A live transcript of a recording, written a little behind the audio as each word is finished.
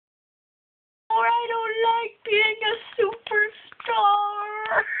being a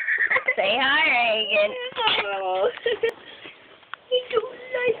superstar. Say hi, Reagan. Oh. I don't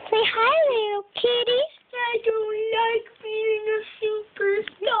like. Say hi, little kitty. I don't like being a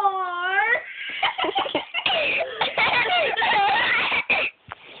superstar.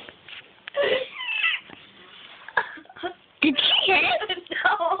 Did she hit it?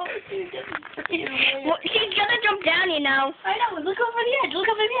 No. She didn't. Well, she's gonna jump down, you know. I know. Look over the edge. Look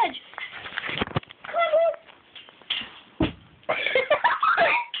over the edge.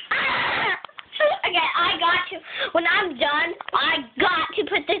 Okay, I got to. When I'm done, I got to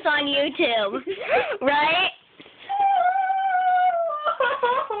put this on YouTube, right?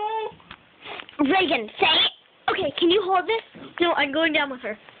 Reagan, say it. Okay, can you hold this? No, I'm going down with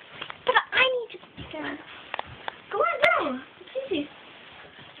her. But I need to sit down. Go on down. It's easy.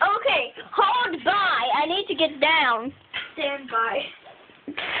 Okay, hold by. I need to get down. Stand by.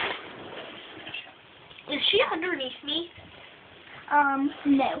 Is she underneath me?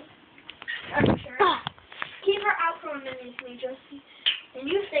 No. I'm sure. Keep her out from underneath me, Josie. And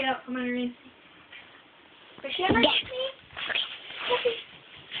you stay out from underneath me. Is she underneath me? Okay.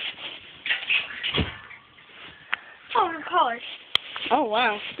 Oh, her collar. Oh,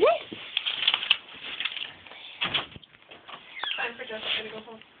 wow. Time for Jessica to go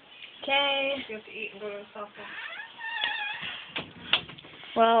home. Okay. You have to eat and go to the softball.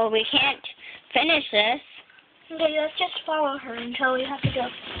 Well, we can't finish this. Okay, let's just follow her until we have to go.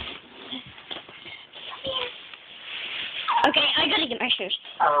 Okay, I gotta get my shoes.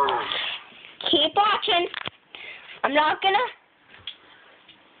 Keep watching. I'm not gonna.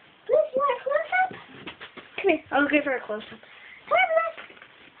 Liz, you want a close-up? Come here. I'll give her a close-up. Come on,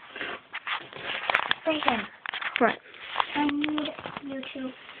 Liz. Reagan. What? I need you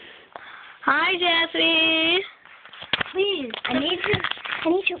to. Hi, Jessie. Please. I need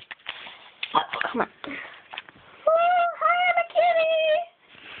you. Oh, come on. Oh, hi, I'm a kitty.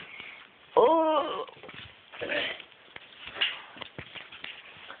 Oh.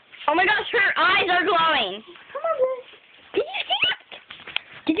 Oh my gosh, her eyes are glowing. Come on, Liz. Did you see that?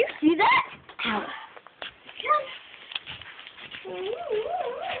 Did you see that? Ow. Come.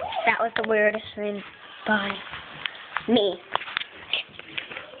 That was the weirdest thing by me.